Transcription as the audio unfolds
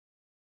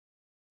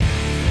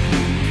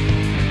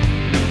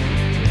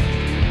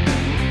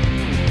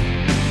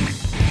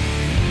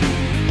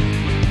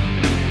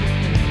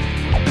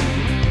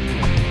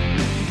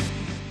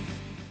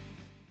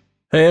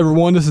Hey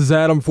everyone, this is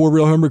Adam for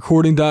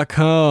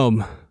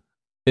RealHomeRecording.com.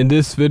 In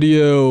this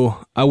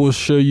video, I will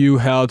show you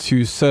how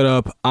to set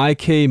up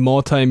IK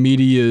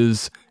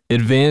Multimedia's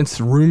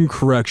Advanced Room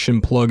Correction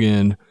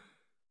plugin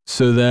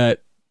so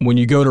that when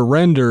you go to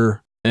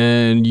render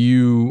and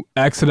you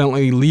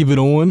accidentally leave it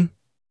on,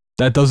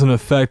 that doesn't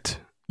affect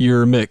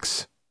your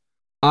mix.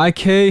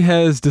 IK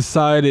has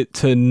decided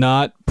to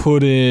not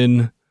put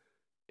in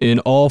an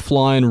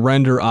offline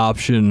render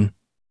option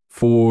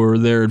for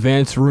their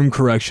advanced room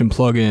correction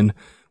plugin,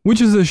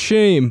 which is a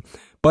shame,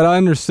 but I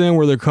understand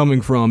where they're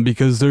coming from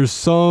because there's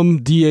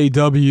some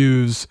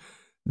DAWs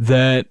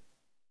that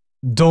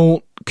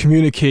don't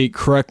communicate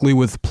correctly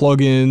with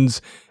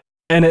plugins,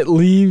 and it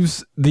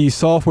leaves the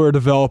software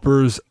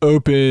developers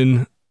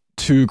open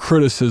to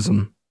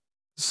criticism.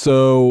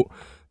 So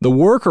the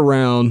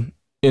workaround,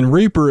 in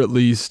Reaper at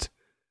least,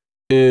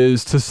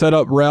 is to set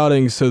up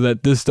routing so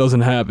that this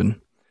doesn't happen.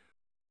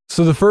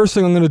 So the first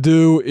thing I'm going to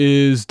do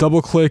is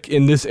double click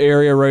in this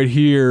area right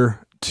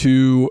here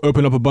to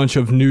open up a bunch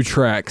of new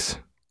tracks.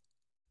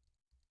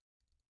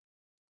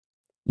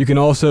 You can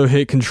also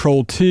hit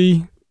Control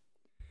T,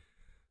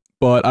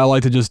 but I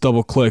like to just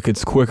double click,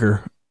 it's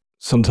quicker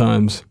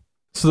sometimes.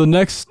 So the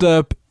next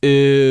step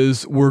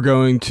is we're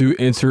going to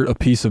insert a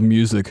piece of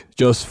music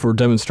just for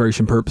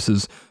demonstration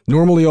purposes.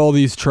 Normally all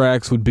these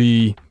tracks would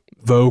be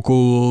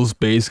vocals,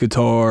 bass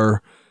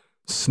guitar,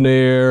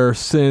 snare,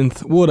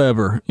 synth,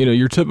 whatever, you know,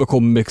 your typical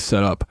mix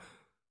setup.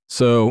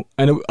 So,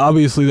 and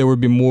obviously there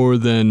would be more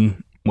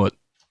than, what,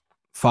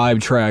 5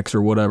 tracks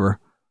or whatever,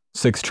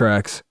 6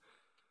 tracks.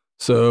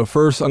 So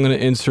first I'm going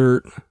to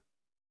insert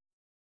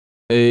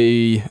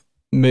a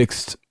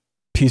mixed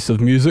piece of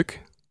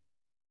music.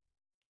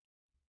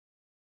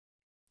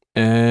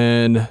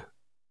 And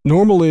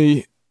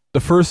normally the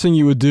first thing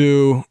you would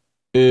do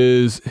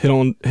is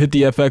hit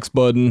the FX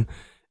button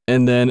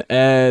and then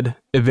add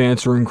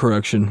advanced room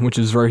correction, which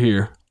is right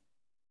here.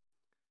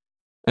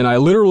 And I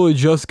literally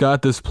just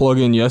got this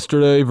plugin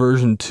yesterday,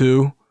 version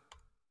 2.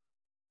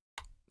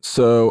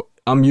 So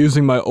I'm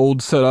using my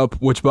old setup,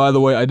 which by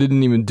the way, I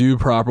didn't even do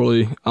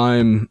properly.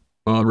 I'm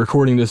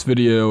recording this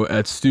video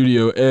at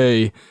Studio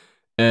A,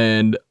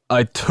 and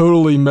I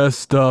totally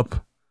messed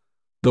up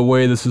the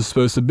way this is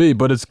supposed to be.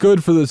 But it's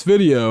good for this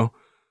video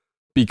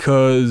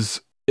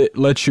because it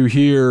lets you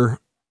hear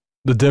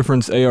the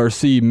difference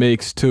ARC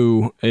makes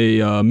to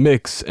a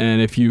mix,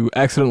 and if you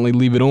accidentally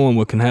leave it on,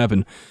 what can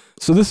happen.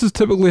 So this is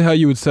typically how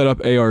you would set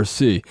up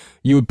ARC.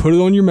 You would put it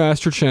on your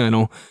master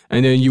channel,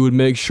 and then you would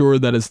make sure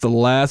that it's the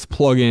last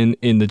plugin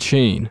in the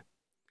chain.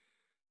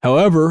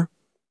 However,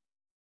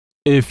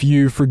 if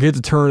you forget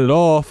to turn it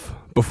off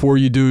before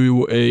you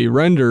do a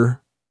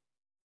render,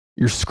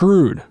 you're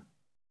screwed.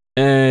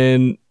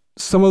 And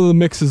some of the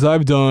mixes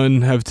I've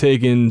done have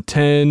taken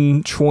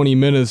 10-20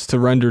 minutes to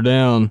render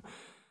down,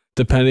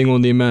 depending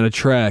on the amount of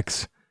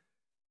tracks.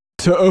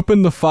 To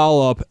open the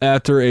file up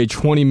after a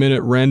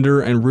 20-minute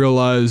render and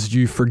realize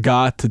you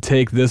forgot to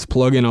take this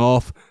plugin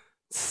off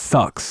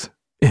sucks.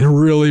 It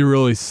really,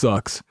 really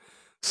sucks.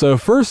 So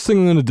first thing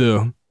I'm going to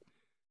do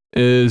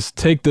is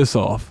take this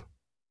off.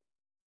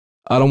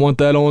 I don't want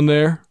that on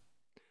there.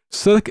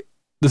 The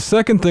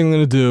second thing I'm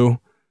going to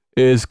do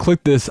is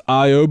click this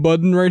I/O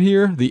button right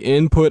here, the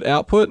input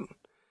output,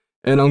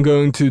 and I'm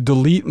going to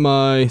delete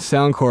my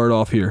sound card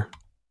off here.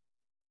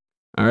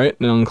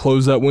 Alright, now I'm going to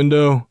close that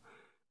window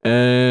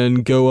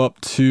and go up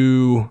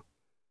to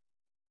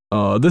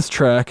this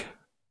track.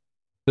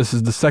 This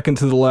is the second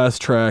to the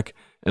last track,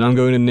 and I'm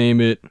going to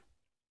name it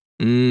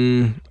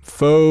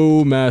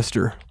Faux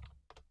Master.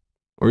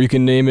 Or you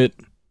can name it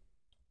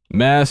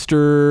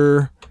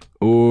Master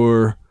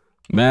or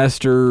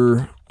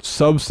Master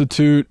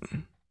Substitute.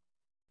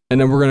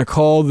 And then we're going to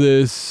call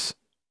this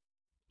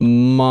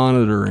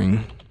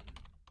Monitoring.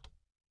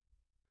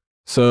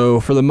 So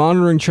for the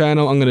monitoring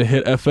channel, I'm going to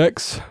hit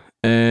FX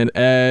and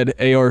add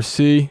ARC.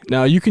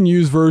 Now you can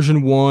use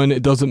version 1,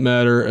 it doesn't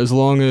matter, as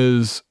long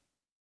as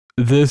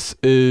this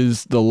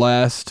is the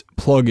last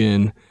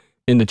plugin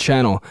in the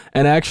channel.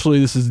 And actually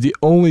this is the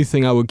only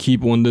thing I would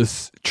keep on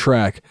this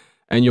track,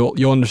 and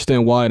you'll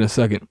understand why in a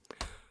second.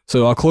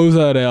 So I'll close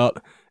that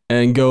out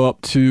and go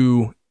up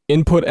to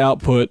input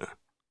output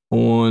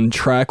on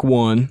track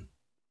 1.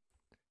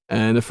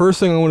 And the first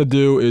thing I want to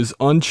do is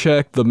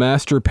uncheck the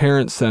master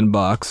parent send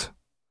box,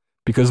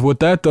 because what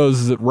that does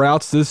is it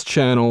routes this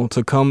channel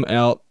to come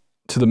out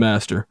to the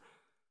master,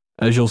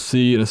 as you'll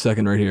see in a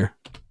second right here.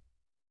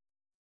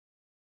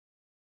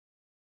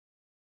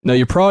 Now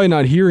you're probably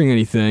not hearing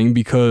anything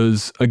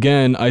because,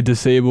 again, I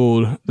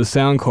disabled the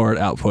sound card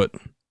output.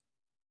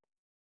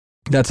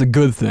 That's a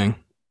good thing.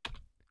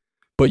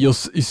 But you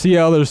see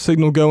how there's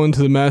signal going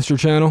to the master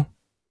channel?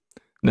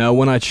 Now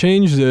when I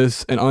change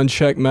this and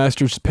uncheck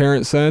master's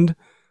parent send,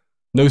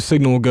 no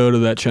signal will go to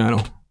that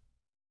channel.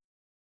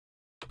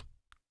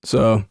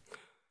 So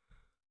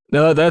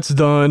now that that's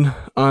done,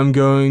 I'm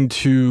going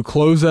to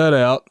close that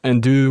out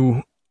and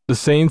do the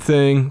same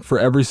thing for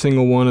every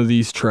single one of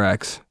these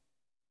tracks.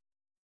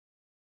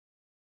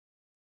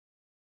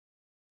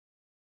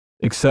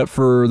 except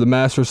for the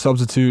master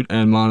substitute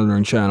and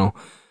monitoring channel.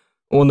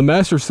 On the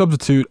master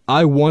substitute,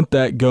 I want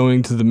that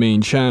going to the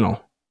main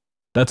channel.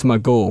 That's my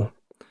goal.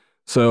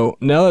 So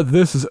now that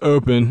this is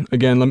open,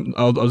 again,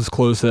 I'll just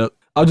close that.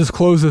 I'll just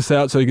close this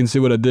out so you can see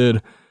what I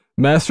did.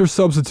 Master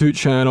substitute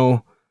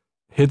channel,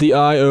 hit the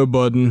I/O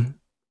button,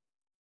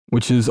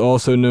 which is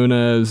also known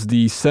as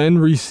the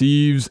send,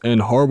 receives,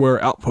 and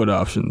hardware output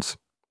options.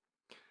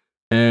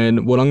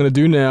 And what I'm going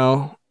to do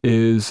now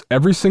is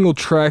every single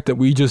track that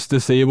we just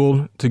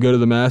disabled to go to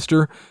the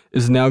master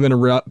is now going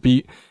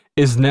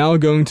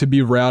to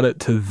be routed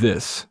to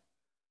this.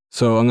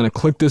 So I'm going to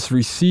click this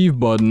receive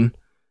button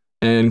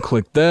and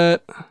click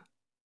that.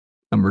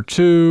 Number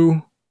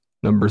 2,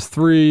 number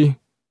 3,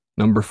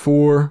 number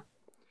 4.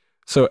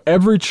 So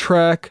every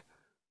track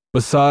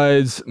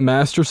besides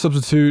master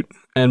substitute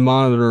and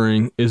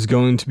monitoring is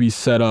going to be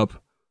set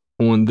up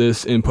on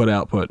this input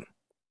output.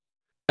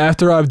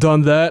 After I've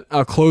done that,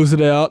 I'll close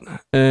it out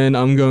and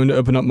I'm going to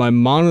open up my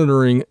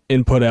monitoring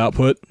input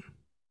output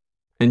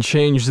and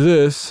change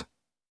this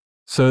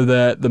so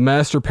that the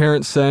master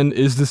parent send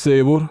is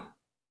disabled.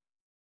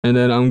 And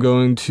then I'm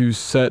going to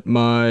set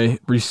my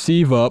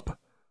receive up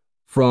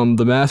from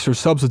the master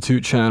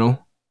substitute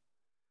channel.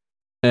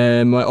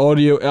 And my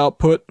audio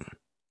output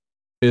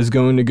is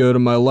going to go to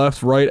my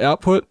left-right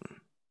output.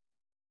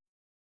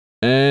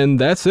 And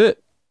that's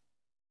it.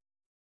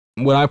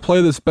 When I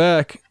play this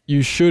back,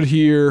 you should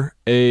hear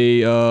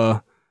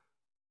a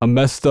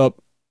messed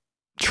up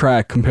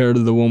track compared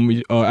to the one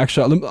we...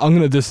 actually, I'm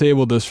going to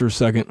disable this for a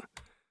second.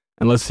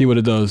 And let's see what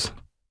it does.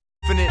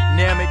 Infinite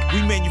Namek,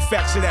 we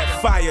manufacture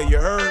that fire, you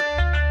heard?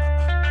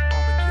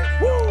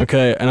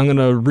 Okay, and I'm going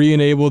to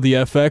re-enable the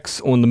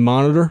FX on the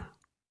monitor.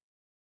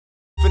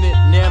 Infinite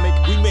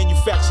Namek, we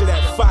manufacture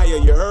that fire,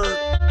 you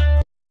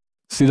heard?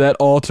 See, that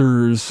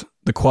alters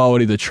the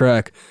quality of the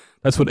track.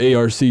 That's what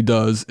ARC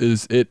does,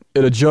 is it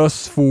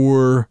adjusts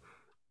for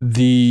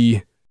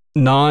the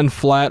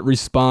non-flat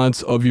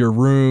response of your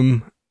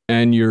room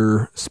and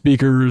your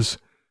speakers,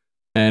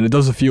 and it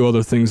does a few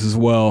other things as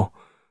well.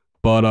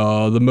 But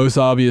the most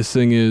obvious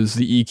thing is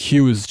the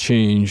EQ is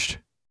changed,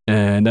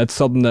 and that's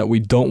something that we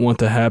don't want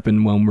to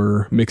happen when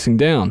we're mixing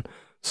down.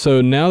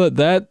 So now that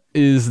that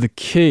is the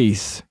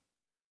case,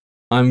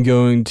 I'm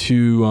going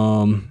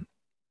to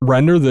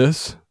render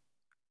this,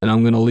 and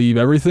I'm going to leave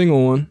everything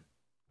on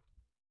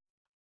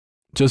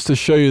just to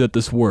show you that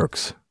this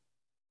works.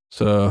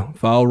 So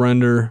file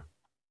render,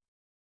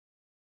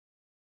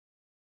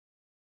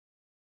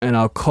 and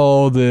I'll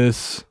call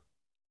this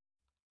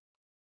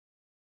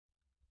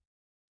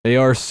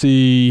ARC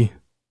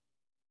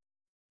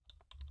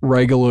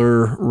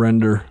regular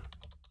render.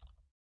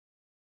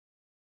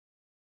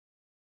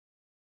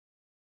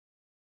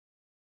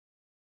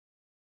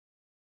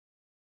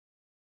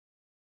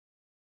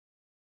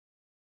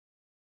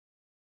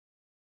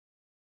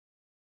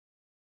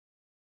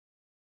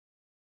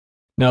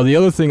 Now the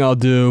other thing I'll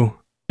do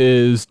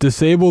is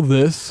disable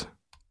this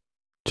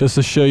just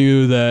to show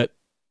you that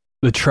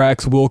the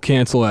tracks will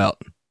cancel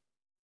out.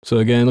 So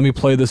again, let me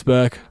play this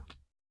back.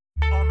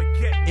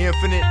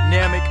 Infinite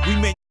Namek,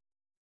 we make.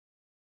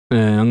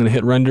 And I'm going to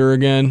hit render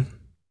again.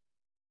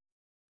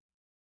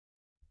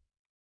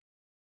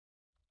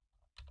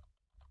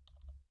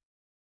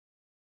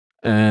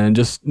 And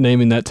just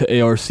naming that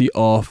to ARC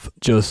off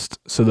just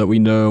so that we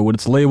know what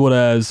it's labeled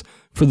as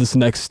for this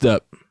next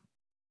step.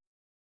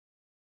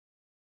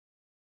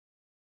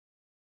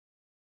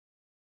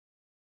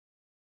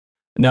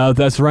 Now that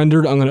that's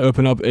rendered, I'm going to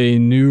open up a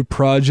new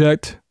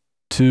project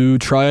to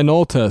try a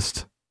null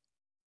test.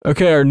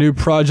 Okay, our new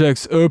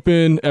project's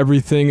open.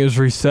 Everything is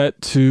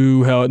reset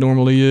to how it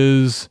normally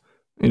is.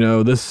 You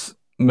know, this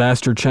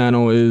master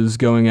channel is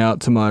going out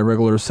to my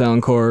regular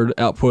sound card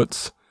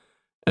outputs.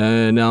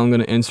 And now I'm going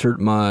to insert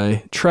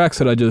my tracks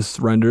that I just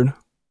rendered,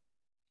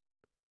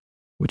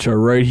 which are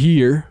right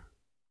here.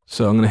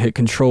 So I'm going to hit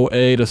Control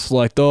A to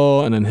select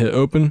all and then hit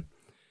open.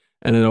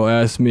 And it'll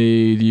ask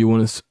me, do you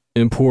want to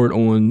import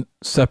on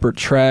separate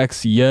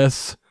tracks?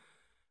 Yes.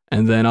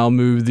 And then I'll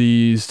move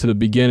these to the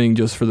beginning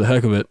just for the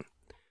heck of it.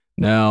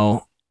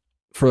 Now,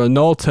 for a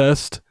null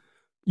test,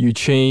 you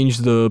change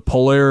the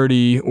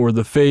polarity or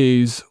the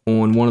phase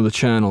on one of the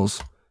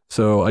channels.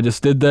 So I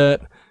just did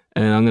that,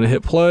 and I'm going to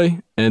hit play,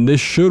 and this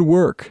should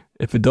work.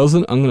 If it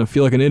doesn't, I'm going to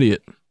feel like an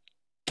idiot.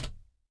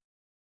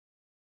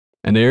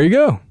 And there you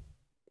go.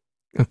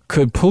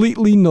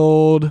 Completely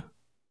nulled.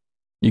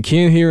 You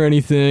can't hear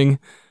anything.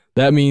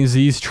 That means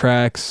these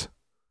tracks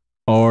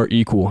are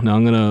equal. Now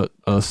I'm going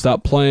to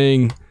stop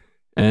playing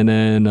and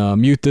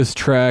then mute this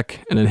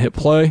track and then hit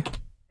play.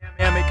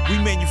 We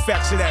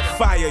manufacture that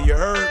fire, you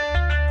heard?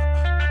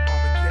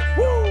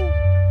 Woo!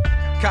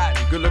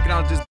 Cotton, good looking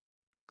out this.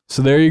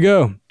 So there you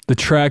go. The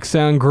tracks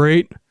sound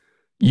great.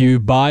 You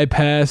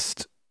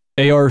bypassed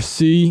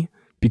ARC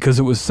because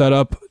it was set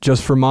up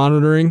just for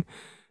monitoring,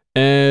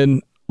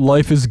 and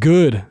life is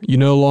good. You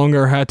no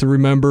longer have to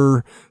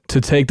remember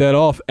to take that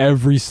off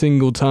every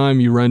single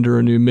time you render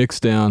a new mix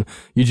down.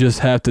 You just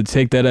have to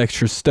take that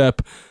extra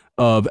step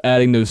of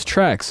adding those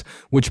tracks,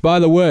 which, by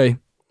the way,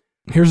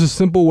 Here's a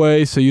simple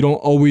way so you don't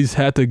always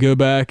have to go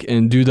back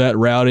and do that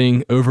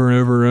routing over and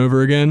over and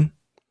over again.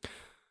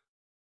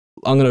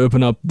 I'm going to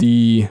open up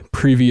the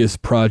previous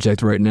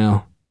project right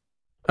now.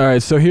 All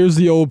right, so here's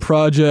the old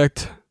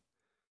project.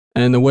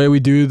 And the way we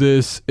do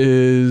this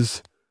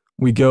is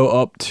we go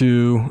up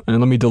to, and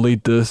let me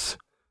delete this.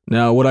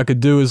 Now, what I could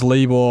do is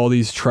label all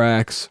these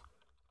tracks,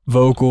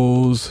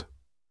 vocals,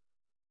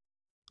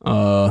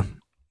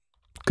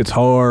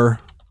 guitar,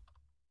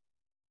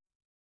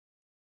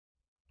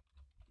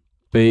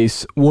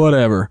 bass,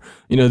 whatever.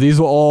 You know, these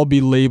will all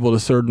be labeled a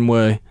certain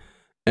way.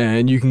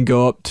 And you can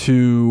go up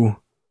to,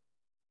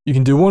 you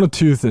can do one of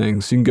two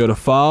things. You can go to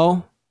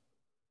File,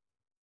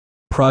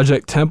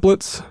 Project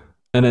Templates,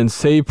 and then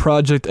Save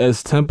Project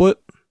as Template.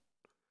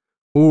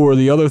 Or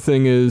the other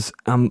thing is,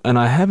 and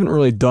I haven't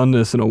really done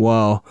this in a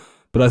while,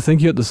 but I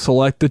think you have to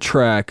select the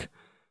track,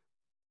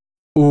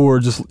 or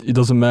just, it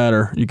doesn't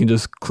matter. You can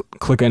just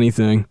click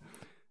anything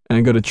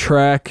and go to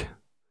Track,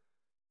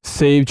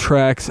 Save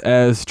Tracks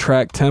as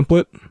Track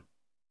Template.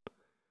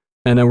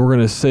 And then we're going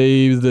to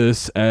save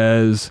this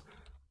as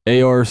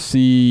ARC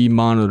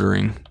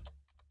monitoring,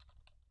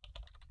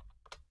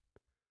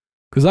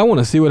 because I want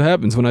to see what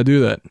happens when I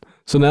do that.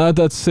 So now that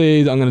that's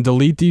saved, I'm going to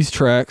delete these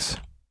tracks.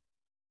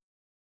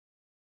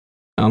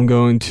 I'm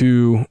going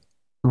to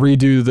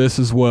redo this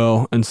as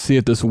well and see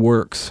if this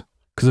works.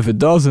 Because if it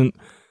doesn't,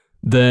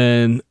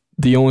 then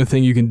the only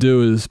thing you can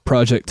do is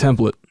Project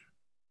Template.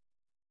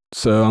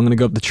 So I'm going to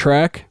go up to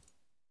Track,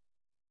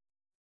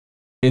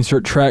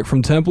 Insert Track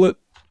from Template,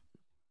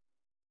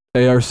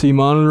 ARC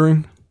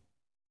monitoring.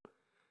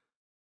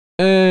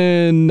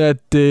 And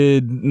that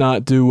did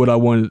not do what I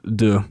wanted it to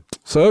do.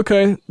 So,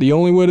 okay, the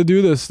only way to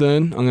do this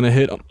then, I'm going to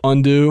hit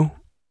undo.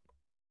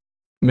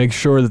 Make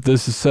sure that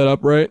this is set up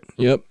right.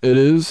 Yep, it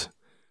is.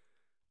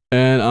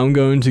 And I'm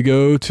going to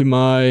go to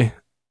my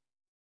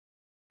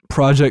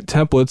project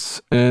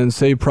templates and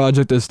save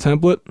project as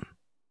template.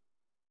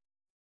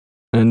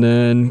 And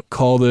then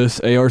call this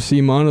ARC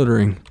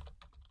monitoring.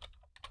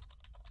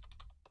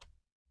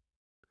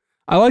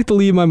 I like to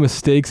leave my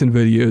mistakes in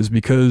videos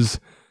because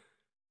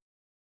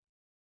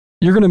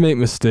you're going to make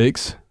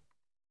mistakes,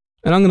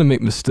 and I'm going to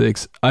make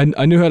mistakes. I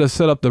knew how to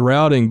set up the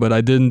routing, but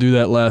I didn't do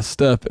that last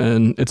step,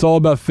 and it's all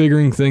about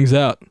figuring things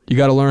out. You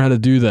got to learn how to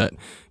do that.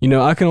 You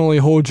know, I can only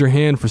hold your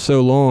hand for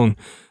so long.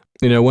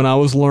 You know, when I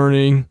was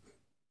learning,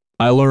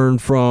 I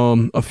learned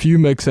from a few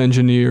mix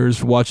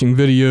engineers, watching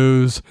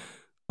videos.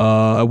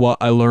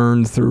 I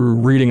learned through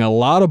reading a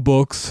lot of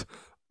books,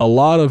 a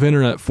lot of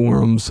internet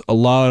forums, a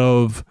lot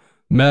of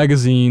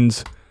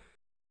magazines.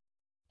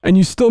 And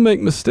you still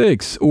make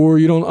mistakes, or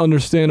you don't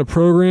understand a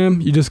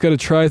program. You just got to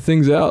try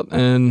things out.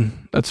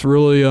 And that's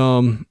really,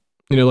 you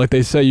know, like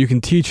they say, you can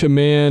teach a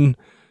man,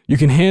 you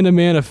can hand a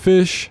man a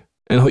fish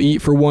and he'll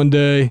eat for one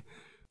day,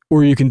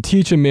 or you can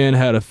teach a man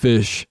how to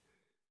fish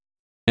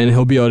and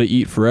he'll be able to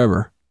eat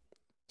forever.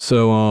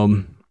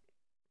 So,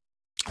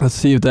 let's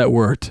see if that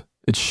worked.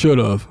 It should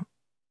have.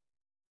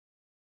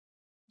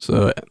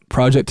 So,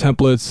 project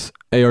templates,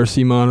 ARC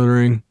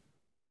monitoring.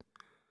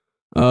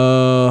 Do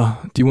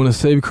you want to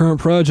save current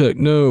project?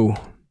 No.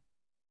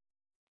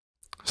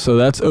 So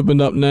that's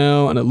opened up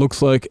now, and it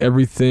looks like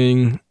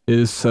everything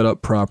is set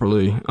up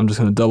properly. I'm just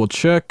going to double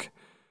check,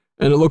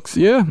 and it looks,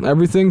 yeah,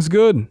 everything's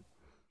good.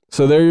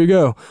 So there you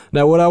go.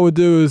 Now what I would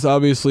do is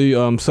obviously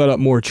set up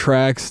more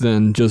tracks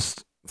than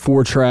just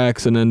 4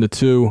 tracks and then the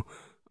 2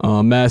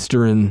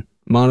 master and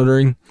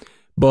monitoring.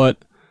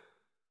 But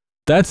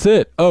that's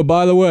it. Oh,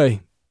 by the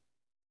way,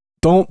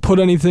 don't put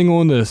anything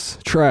on this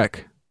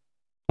track.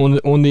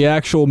 On the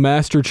actual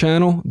master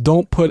channel,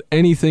 don't put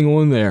anything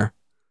on there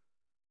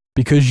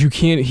because you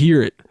can't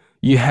hear it.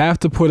 You have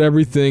to put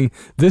everything.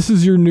 This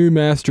is your new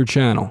master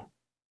channel.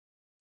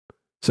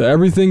 So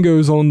everything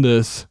goes on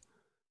this.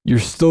 You're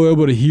still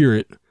able to hear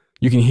it.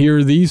 You can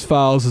hear these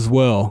files as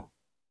well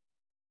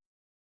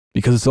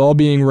because it's all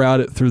being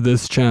routed through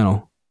this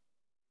channel.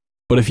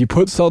 But if you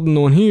put something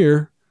on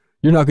here,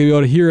 you're not going to be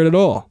able to hear it at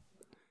all.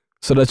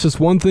 So that's just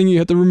one thing you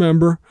have to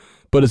remember.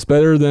 But it's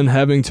better than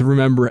having to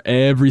remember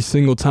every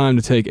single time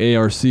to take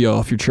ARC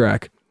off your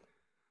track.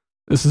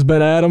 This has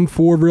been Adam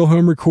for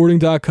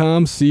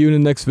RealHomeRecording.com. See you in the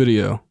next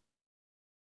video.